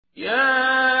يا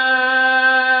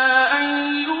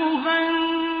أيها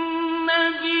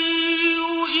النبي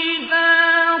إذا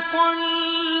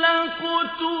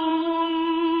طلقتم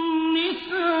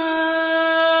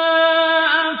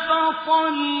النساء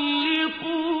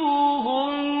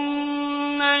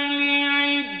فطلقوهن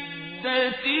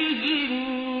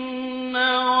لعدتهن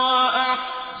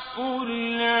وأحصوا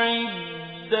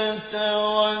العدة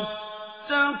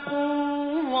واتقوا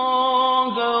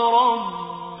الله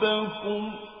ربكم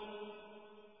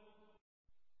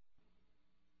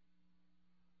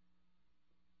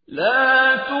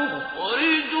لا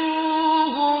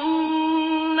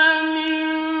تخرجوهن من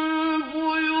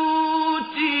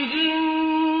بيوتهن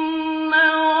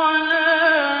ولا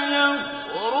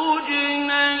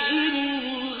يخرجن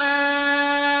إلا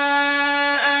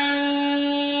أن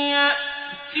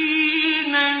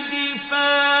يأتين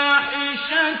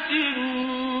بفاحشة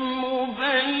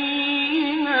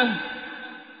مبينة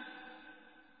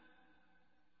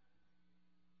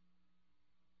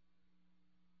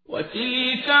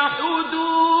وتلك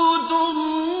حدود الله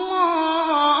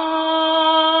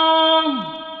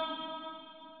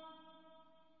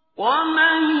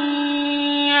ومن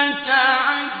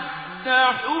يتعد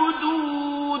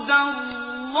حدود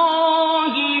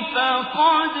الله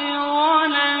فقد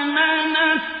ظلم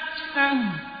نفسه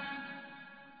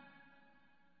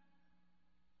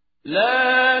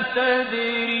لا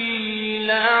تدري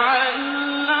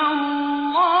لعل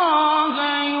الله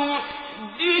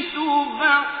يحدث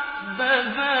بعد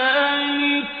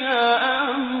ذلك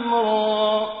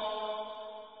أمرا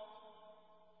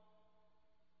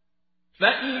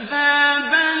فإذا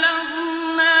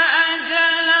بلغن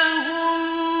أجلهن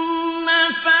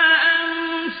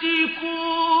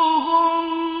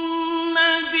فأمسكوهن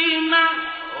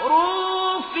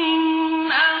بمعروف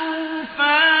أو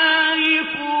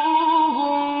فارقوهن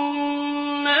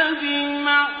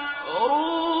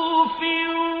بمعروف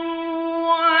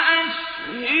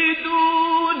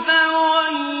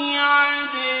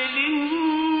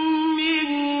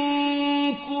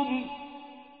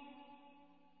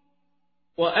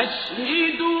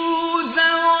وأشهدوا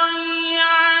ذوي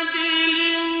عدل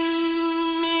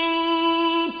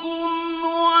منكم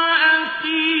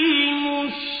وأقيموا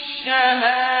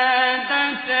الشهادة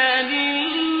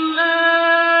لله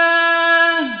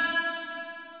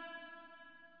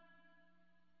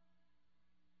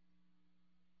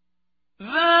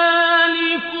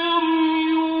ذلكم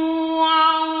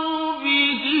يوعظ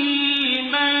به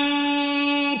من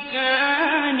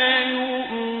كان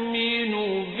يؤمن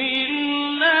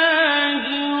بالله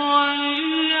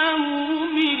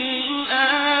واليوم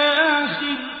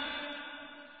الآخر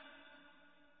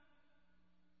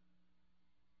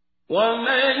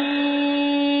ومن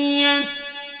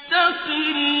يتق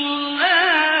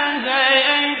الله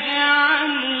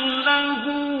يجعل له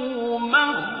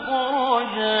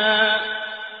مخرجا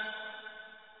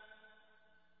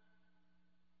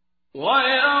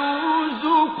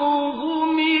ويرزقه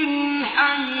من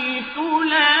حيث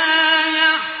لا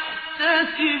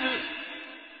يحتسب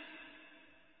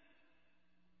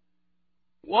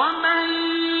ومن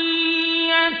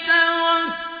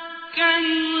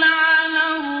يتوكل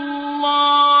على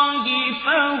الله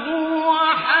فهو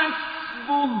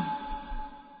حسبه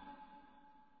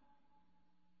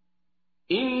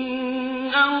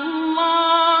إن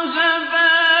الله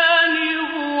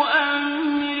بالغ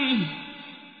أمره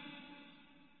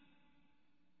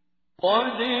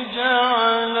قد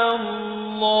جعل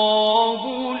الله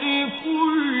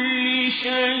لكل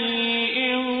شيء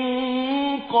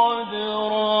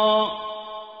قدرا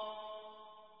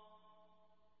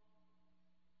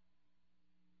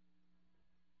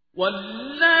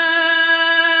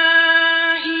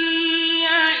واللائي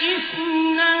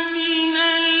يئسن من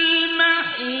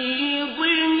المحيض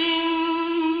من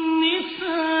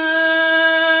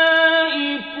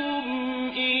نسائكم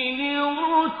إن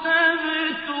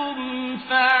ارتبتم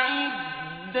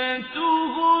فعدتهن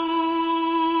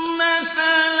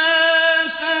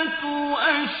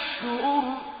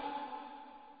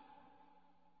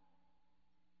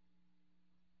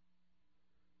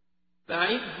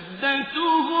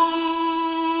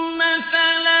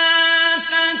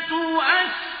ثلاثة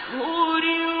أشهر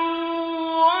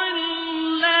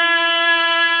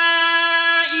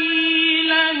واللائي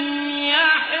لم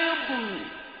يحضن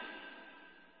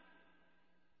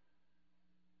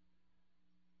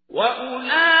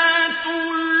وأولاة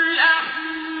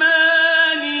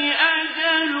الأحمال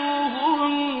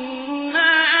أجلهن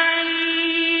أن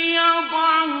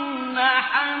يضعن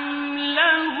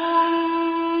حملهن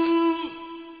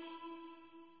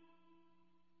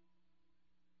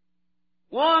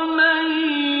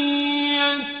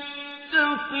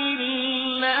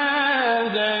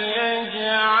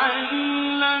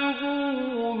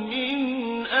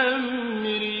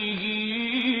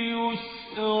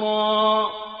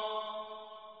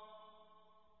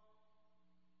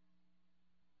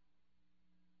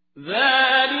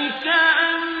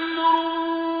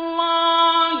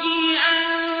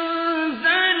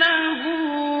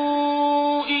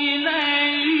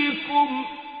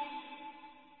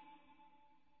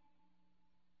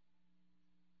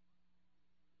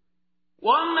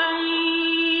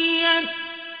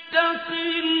يتق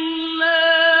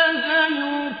الله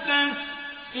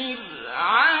يكفر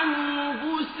عنه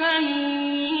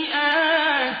سيئاته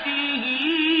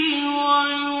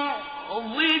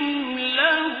ويعظم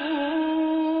له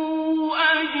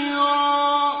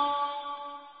أجرا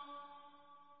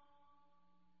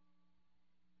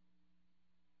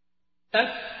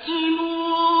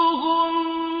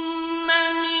أسكنوهن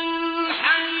من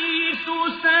حيث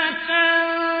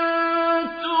سكنتم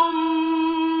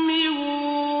من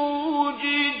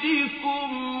وجدكم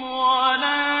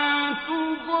ولا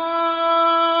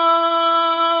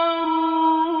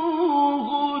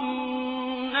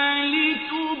تضاروهن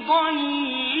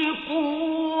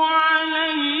لتضيقوا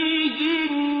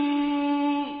عليهن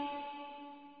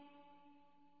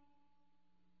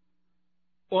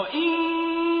وإن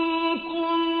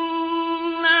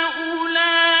كن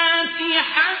أولات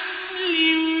حمل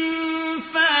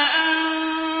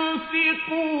فأنفقوا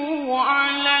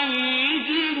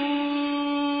عليهن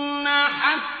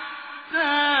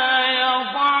حتى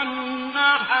يضعن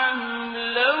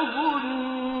حملهن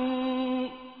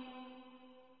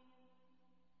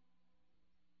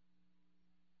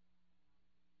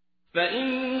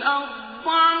فإن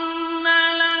أرضعن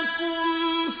لكم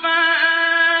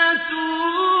فآتوهن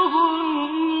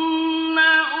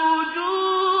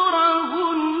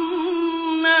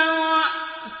أجورهن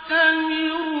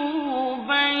واعتمروا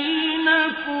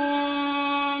بينكم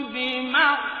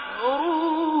بمعروف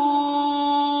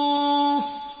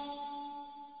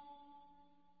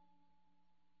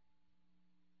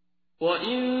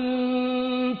وإن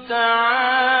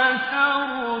تعاثرتم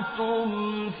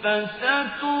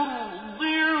فسترضع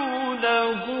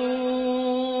له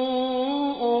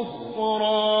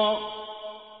أخرى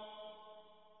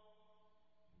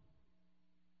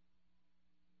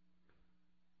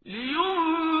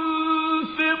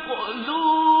لينفق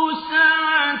ذو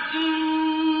سعة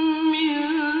من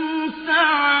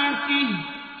سعته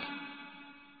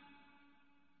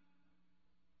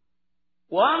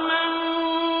ومن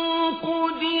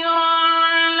قدر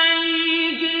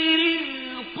عليه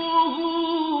رزقه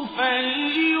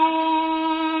فلينفق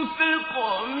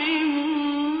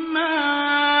مما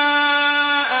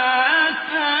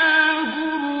آتاه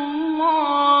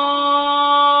الله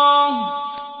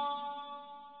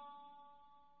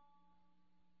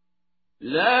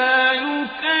لا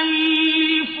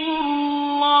يكلف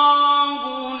الله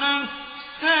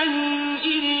نفسا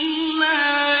إلا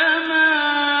ما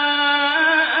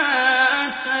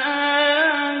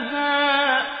آتاها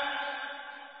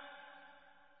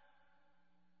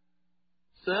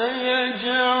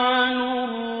سيجعل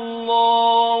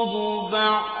الله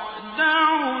بعد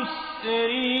عسر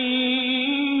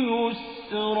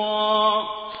يسرا.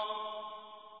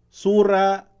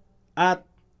 Sura at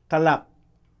Talak.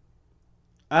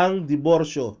 Ang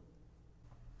diborsyo.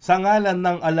 Sa ngalan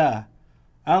ng Allah,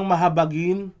 ang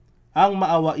mahabagin, ang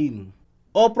maawain.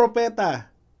 O propeta,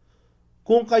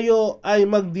 kung kayo ay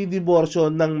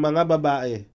magdidiborsyo ng mga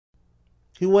babae,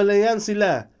 hiwalayan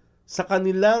sila sa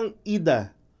kanilang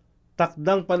ida,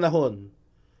 takdang panahon,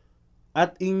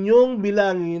 at inyong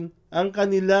bilangin ang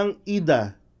kanilang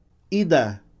ida.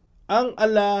 Ang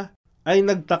Allah ay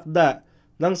nagtakda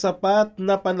ng sapat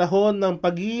na panahon ng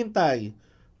paghihintay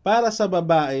para sa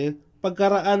babae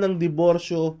pagkaraan ng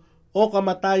diborsyo o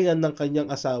kamatayan ng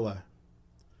kanyang asawa.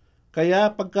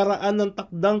 Kaya pagkaraan ng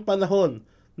takdang panahon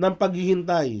ng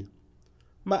paghihintay,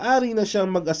 maari na siyang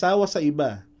mag-asawa sa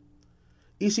iba.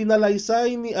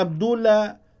 Isinalaysay ni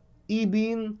Abdullah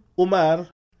ibn Umar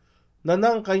na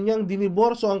nang kanyang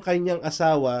diniborso ang kanyang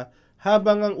asawa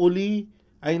habang ang uli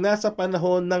ay nasa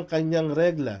panahon ng kanyang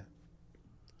regla.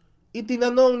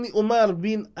 Itinanong ni Umar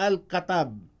bin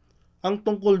al-Khattab ang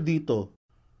tungkol dito.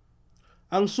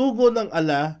 Ang sugo ng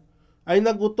Allah ay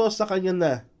nagutos sa kanya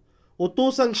na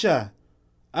utusan siya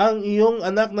ang iyong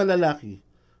anak na lalaki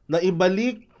na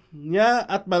ibalik niya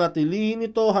at manatilihin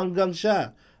ito hanggang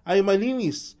siya ay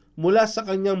malinis mula sa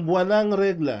kanyang buwanang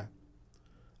regla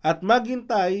at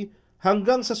maghintay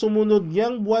hanggang sa sumunod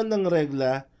niyang buwan ng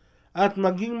regla at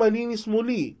maging malinis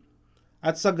muli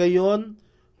at sa gayon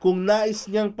kung nais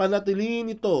niyang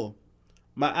panatilihin ito,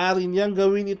 maari niyang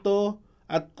gawin ito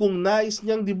at kung nais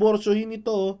niyang diborsyohin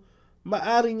ito,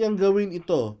 maari niyang gawin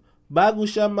ito bago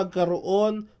siya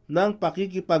magkaroon ng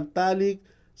pakikipagtalik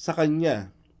sa kanya.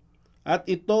 At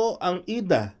ito ang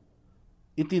ida,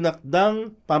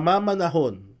 itinakdang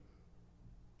pamamanahon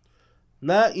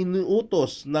na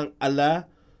iniutos ng Allah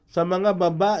sa mga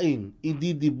babaeng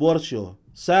ididiborsyo.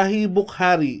 Sahih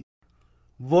Bukhari,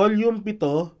 Volume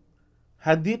 7,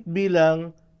 Hadith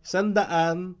bilang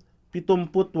 178.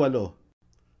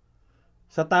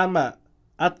 Sa tama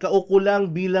at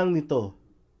kaukulang bilang nito,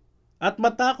 at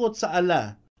matakot sa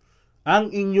ala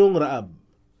ang inyong Raab.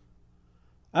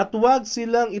 At huwag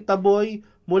silang itaboy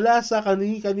mula sa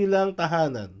kanilang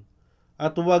tahanan,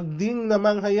 at huwag ding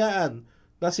namang hayaan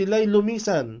na sila'y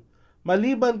lumisan,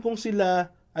 maliban kung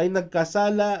sila ay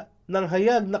nagkasala ng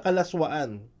hayag na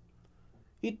kalaswaan.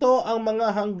 Ito ang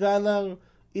mga hangganang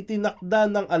itinakda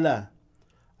ng ala,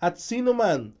 at sino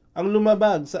man ang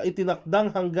lumabag sa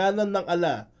itinakdang hangganan ng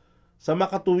ala sa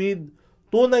makatuwid,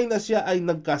 tunay na siya ay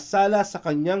nagkasala sa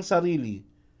kanyang sarili.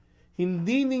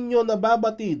 Hindi ninyo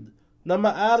nababatid na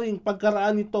maaring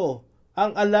pagkaraan nito,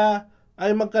 ang ala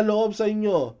ay magkaloob sa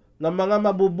inyo ng mga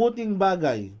mabubuting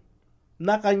bagay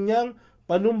na kanyang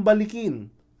panumbalikin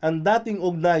ang dating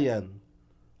ugnayan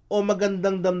o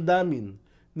magandang damdamin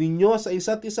ninyo sa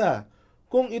isa't isa,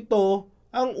 kung ito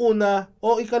ang una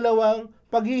o ikalawang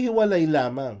paghihiwalay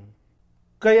lamang.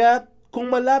 Kaya't kung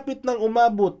malapit nang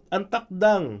umabot ang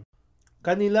takdang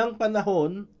kanilang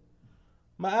panahon,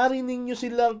 maari ninyo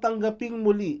silang tanggaping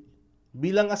muli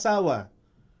bilang asawa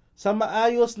sa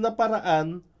maayos na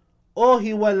paraan o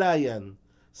hiwalayan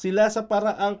sila sa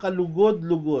paraang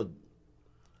kalugod-lugod,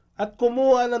 at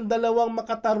kumuha ng dalawang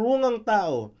makatarungang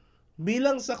tao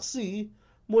bilang saksi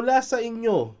mula sa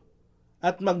inyo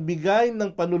at magbigay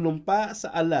ng panunumpa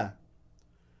sa ala.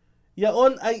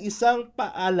 Yaon ay isang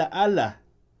paalaala,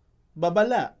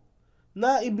 babala,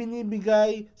 na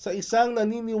ibinibigay sa isang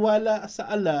naniniwala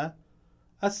sa ala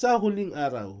at sa huling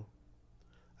araw.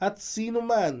 At sino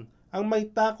man ang may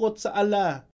takot sa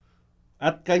ala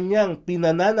at kanyang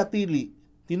pinananatili,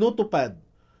 tinutupad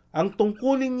ang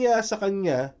tungkulin niya sa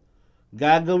kanya,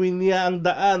 gagawin niya ang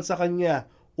daan sa kanya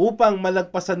upang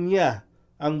malagpasan niya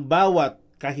ang bawat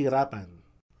kahirapan.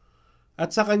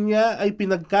 At sa kanya ay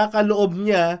pinagkakaloob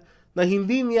niya na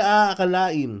hindi niya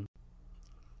aakalain.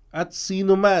 At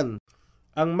sino man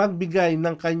ang magbigay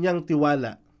ng kanyang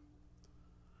tiwala.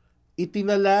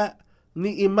 Itinala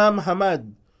ni Imam Hamad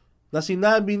na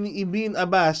sinabi ni Ibn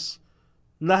Abbas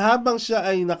na habang siya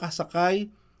ay nakasakay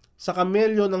sa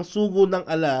kamelyo ng sugo ng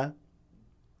ala,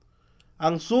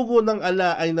 ang sugo ng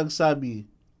ala ay nagsabi,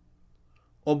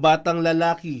 "O batang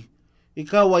lalaki,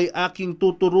 ikaw ay aking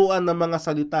tuturuan ng mga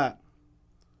salita.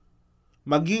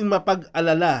 Maging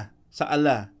mapag-alala sa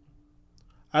ala,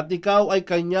 at ikaw ay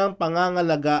kanyang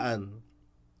pangangalagaan.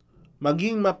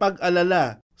 Maging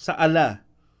mapag-alala sa ala,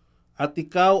 at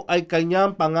ikaw ay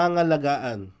kanyang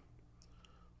pangangalagaan.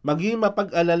 Maging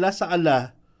mapag-alala sa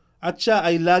ala, at siya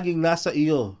ay laging nasa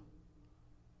iyo.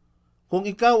 Kung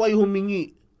ikaw ay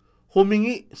humingi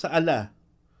sa ala.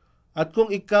 At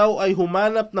kung ikaw ay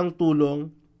humanap ng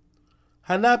tulong,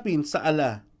 hanapin sa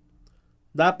ala.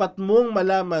 Dapat mong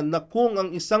malaman na kung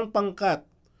ang isang pangkat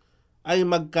ay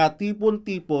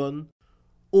magkatipon-tipon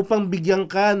upang bigyan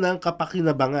ka ng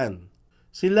kapakinabangan,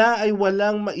 sila ay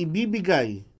walang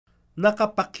maibibigay na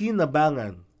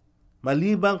kapakinabangan,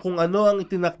 maliban kung ano ang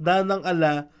itinakda ng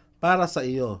ala para sa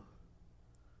iyo.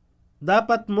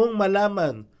 Dapat mong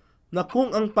malaman na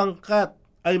kung ang pangkat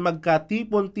ay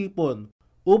magkatipon-tipon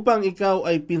upang ikaw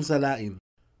ay pinsalain,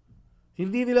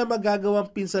 hindi nila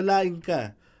magagawang pinsalain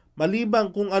ka,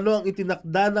 maliban kung ano ang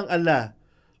itinakda ng ala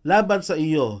laban sa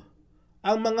iyo.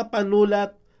 Ang mga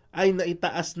panulat ay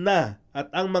naitaas na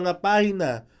at ang mga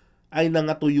pahina ay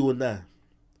nangatuyo na."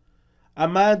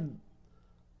 Amad,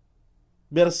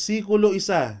 versikulo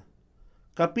 1,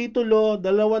 kapitulo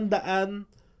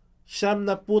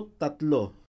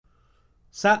 273.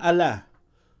 Sa ala,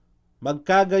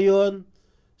 magkagayon,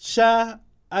 siya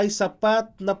ay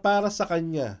sapat na para sa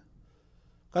kanya.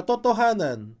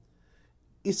 Katotohanan,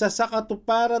 isa sa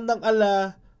katuparan ng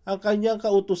ala ang kanyang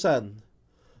kautusan.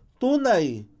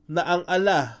 Tunay na ang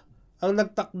ala ang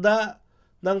nagtakda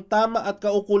ng tama at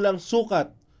kaukulang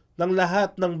sukat ng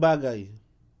lahat ng bagay.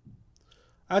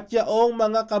 At yaong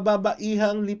mga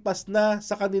kababaihang lipas na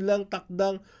sa kanilang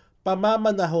takdang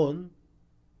pamamanahon,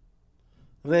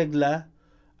 regla,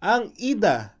 ang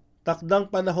ida, takdang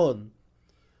panahon,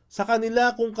 sa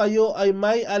kanila kung kayo ay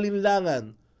may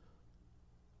alinlangan,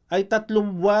 ay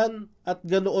 3 buwan at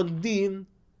ganoon din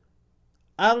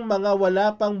ang mga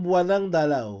wala pang buwanang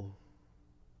dalaw.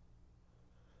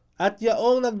 At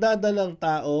yaong nagdadalang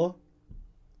tao,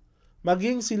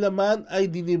 maging sila man ay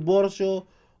diniborsyo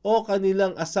o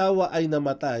kanilang asawa ay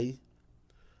namatay,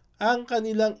 ang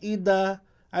kanilang ida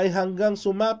ay hanggang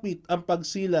sumapit ang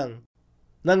pagsilang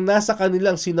ng nasa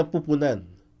kanilang sinapupunan.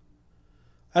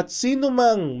 At sino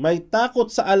mang may takot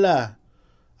sa ala,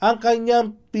 ang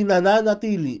kanyang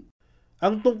pinananatili,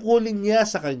 ang tungkulin niya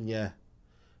sa kanya.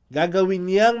 Gagawin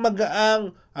niyang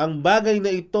magaang ang bagay na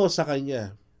ito sa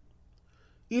kanya.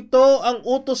 Ito ang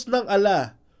utos ng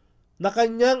ala na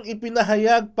kanyang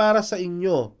ipinahayag para sa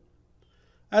inyo.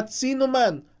 At sino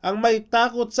man ang may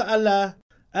takot sa ala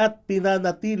at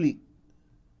pinanatili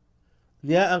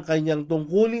niya ang kanyang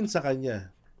tungkulin sa kanya,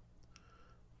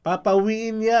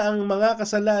 papawiin niya ang mga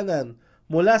kasalanan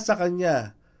mula sa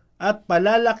kanya at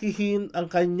palalakihin ang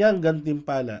kanyang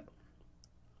gantimpala.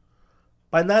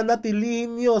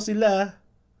 Pananatilihin niyo sila,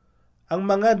 ang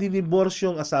mga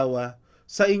diniborsyong asawa,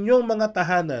 sa inyong mga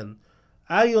tahanan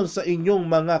ayon sa inyong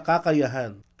mga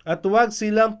kakayahan, at huwag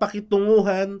silang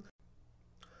pakitunguhan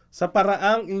sa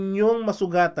paraang inyong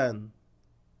masugatan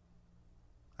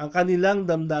ang kanilang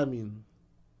damdamin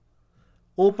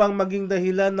upang maging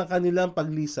dahilan ng kanilang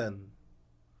paglisan.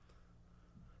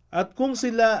 At kung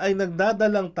sila ay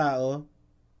nagdadalang tao,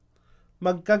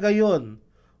 magkagayon,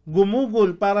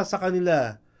 gumugol para sa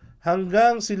kanila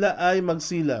hanggang sila ay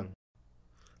magsilang.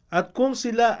 At kung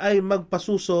sila ay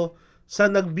magpasuso sa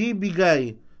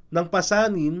nagbibigay ng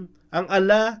pasanin, ang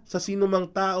ala sa sinumang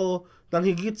tao ng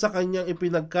higit sa kanyang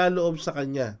ipinagkaloob sa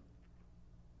kanya.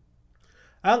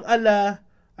 Ang ala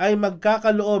ay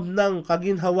magkakaloob ng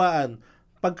kaginhawaan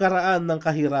pagkaraan ng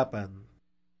kahirapan.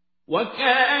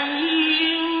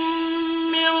 وَكَأَيِّن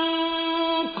مِّن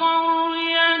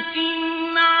قَرْيَةٍ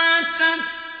عَتَتْ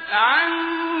عَنْ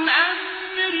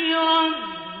أَمْرِ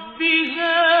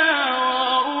رَبِّهَا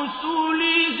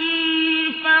وَرُسُلِهِ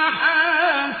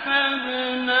فَحَاسَبْنَاهَا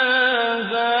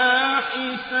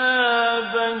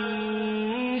حِسَابًا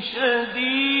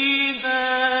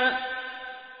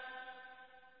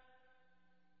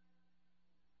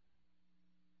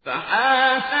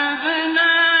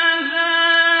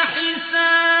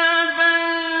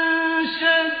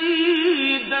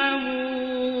شَدِيدًا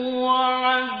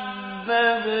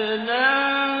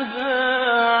وَعَذَّبْنَاهَا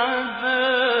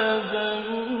عَذَابًا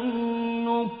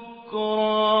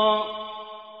نُكْرًا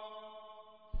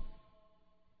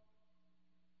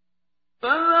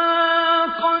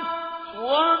فَذَاقَتْ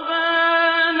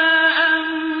وَبَالَ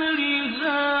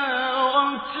أَمْرِهَا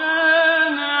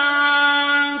وَكَانَ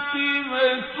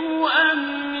عَاقِبَةُ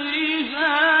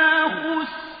أَمْرِهَا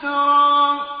خُسْرًا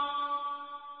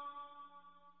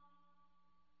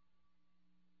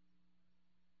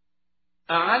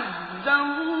أَعَدَّ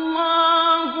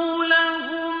اللَّهُ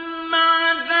لَهُمْ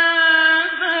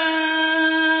عَذَابًا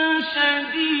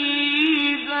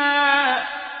شَدِيدًا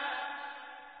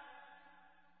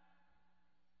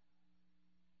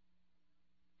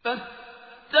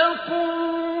فَاتَّقُوا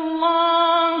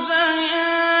اللَّهَ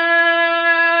يَا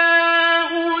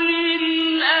أُولِي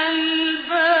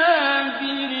الْأَلْبَابِ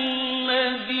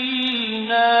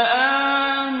الَّذِينَ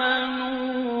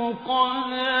آمَنُوا قَدْ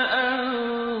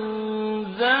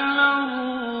أَنزَلَ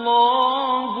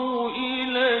اللَّهُ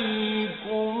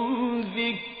إِلَيْكُمْ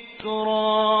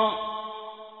ذِكْرًا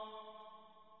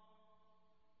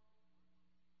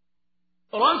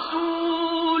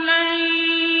رَسُولًا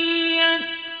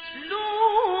يَتْلُو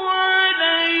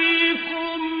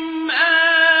عَلَيْكُمْ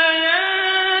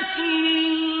آيَاتِ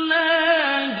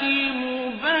اللَّهِ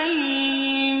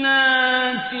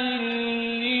مُبَيِّنَاتٍ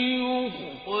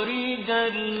لِيُخْرِجَ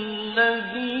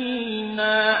الَّذِينَ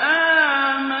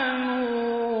آمَنُوا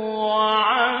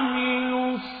وَعَمِلُوا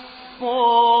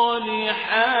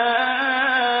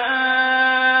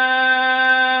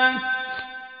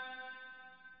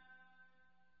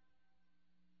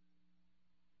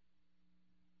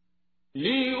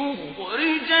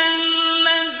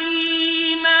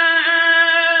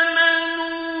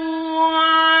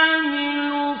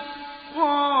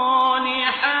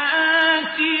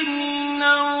الصَّالِحَاتِ مِنَ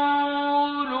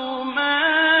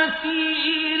الظُّلُمَاتِ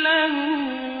إِلَى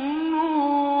النُّورِ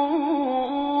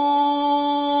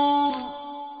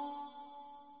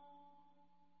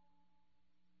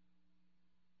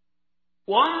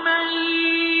وَمَن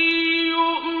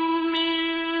يُؤْمِن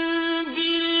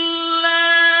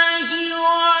بِاللَّهِ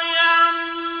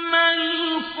وَيَعْمَلْ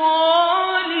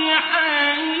صَالِحًا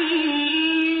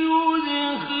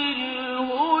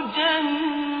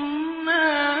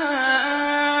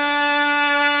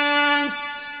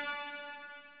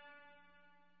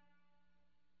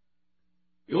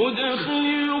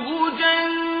يُدْخِلْهُ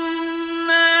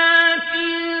جَنَّاتٍ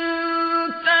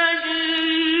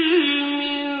تَجْرِي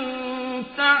مِن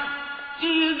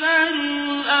تَحْتِهَا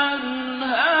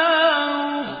الْأَنْهَارُ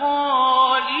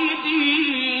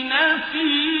خَالِدِينَ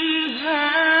فِيهَا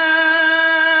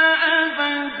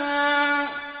أَبَدًا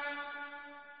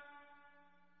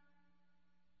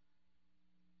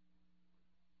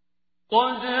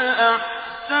قَدْ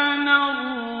أَحْسَنَ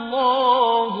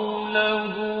اللَّهُ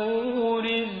لَهُ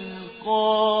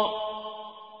رِزْقًا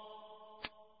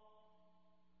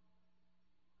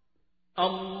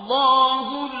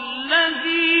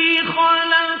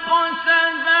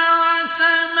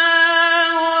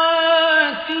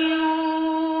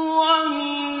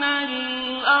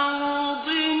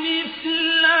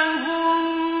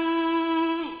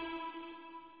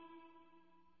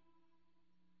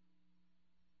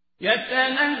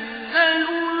يتنزل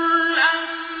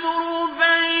الأمر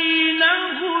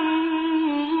بينهن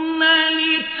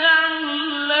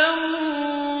لتعلموا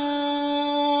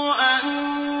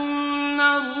أن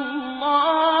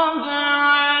الله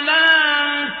على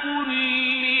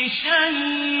كل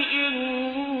شيء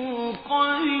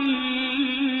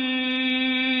قدير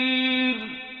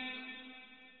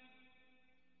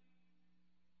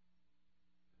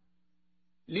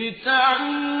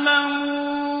لتعلموا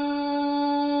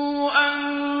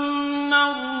أن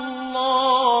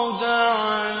الله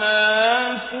على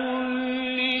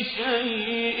كل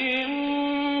شيء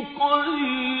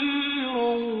قدير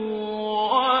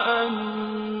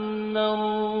وأن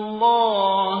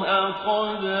الله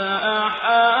قد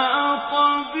أحاط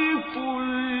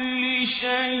بكل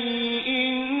شيء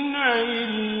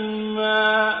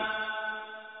علما.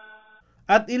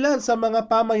 At ilan sa mga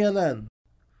pamayanan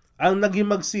ang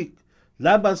naghimagsik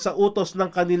laban sa utos ng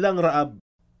kanilang Raab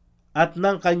at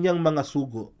ng kanyang mga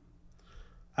sugo.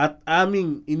 At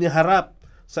aming iniharap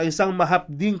sa isang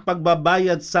mahapding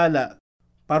pagbabayad sala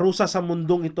parusa sa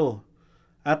mundong ito,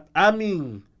 at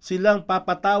aming silang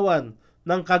papatawan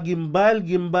ng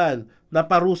kagimbal-gimbal na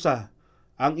parusa,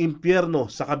 ang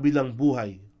impyerno sa kabilang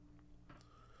buhay.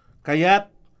 Kaya't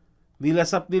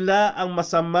nilasap nila ang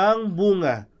masamang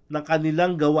bunga ng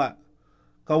kanilang gawa,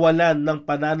 kawalan ng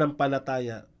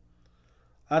pananampalataya.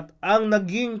 At ang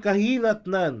naging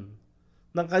kahinatnan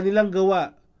ng kanilang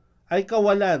gawa ay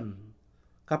kawalan,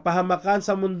 kapahamakan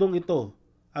sa mundong ito,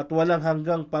 at walang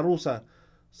hanggang parusa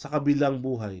sa kabilang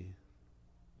buhay.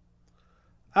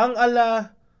 Ang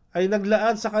ala ay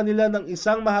naglaan sa kanila ng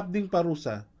isang mahapding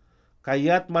parusa,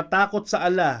 kaya't matakot sa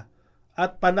ala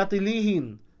at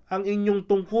panatilihin ang inyong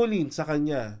tungkulin sa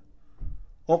kanya.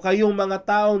 O kayong mga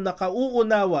taong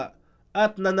nakauunawa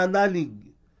at nananalig,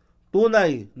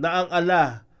 tunay na ang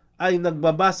ala ay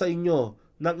nagbaba sa inyo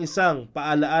ng isang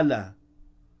paalaala,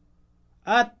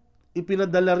 at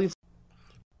ipinadala rin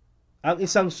ang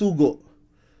isang sugo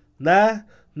na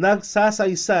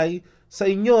nagsasaysay sa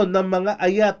inyo ng mga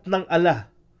ayat ng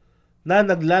ala na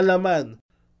naglalaman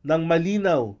ng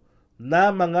malinaw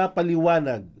na mga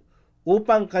paliwanag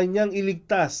upang kanyang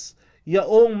iligtas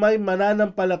yaong may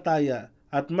mananampalataya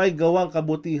at may gawang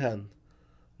kabutihan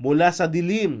mula sa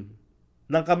dilim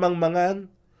ng kamangmangan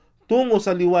tungo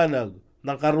sa liwanag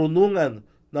ng karunungan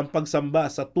ng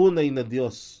pagsamba sa tunay na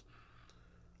Diyos.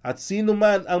 At sino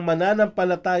man ang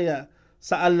mananampalataya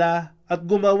sa ala at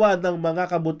gumawa ng mga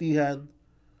kabutihan,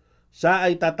 siya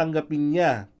ay tatanggapin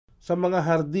niya sa mga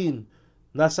hardin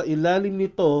na sa ilalim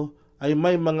nito ay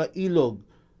may mga ilog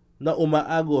na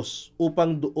umaagos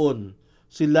upang doon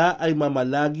sila ay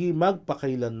mamalagi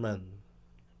magpakailanman.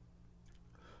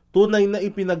 Tunay na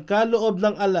ipinagkaloob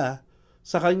ng ala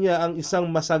sa kanya ang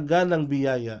isang masaganang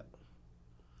biyaya.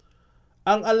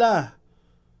 Ang ala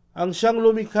ang siyang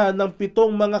lumikha ng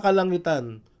 7 mga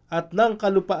kalangitan at ng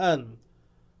kalupaan,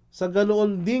 sa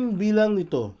ganoon ding bilang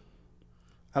nito.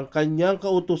 Ang kanyang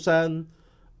kautusan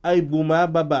ay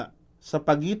bumababa sa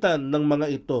pagitan ng mga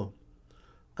ito,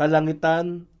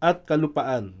 kalangitan at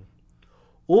kalupaan,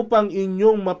 upang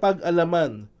inyong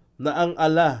mapag-alaman na ang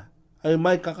ala ay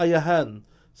may kakayahan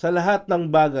sa lahat ng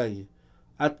bagay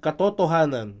at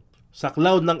katotohanan. Sa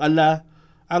cloud ng ala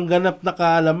ang ganap na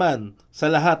kaalaman sa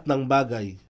lahat ng bagay.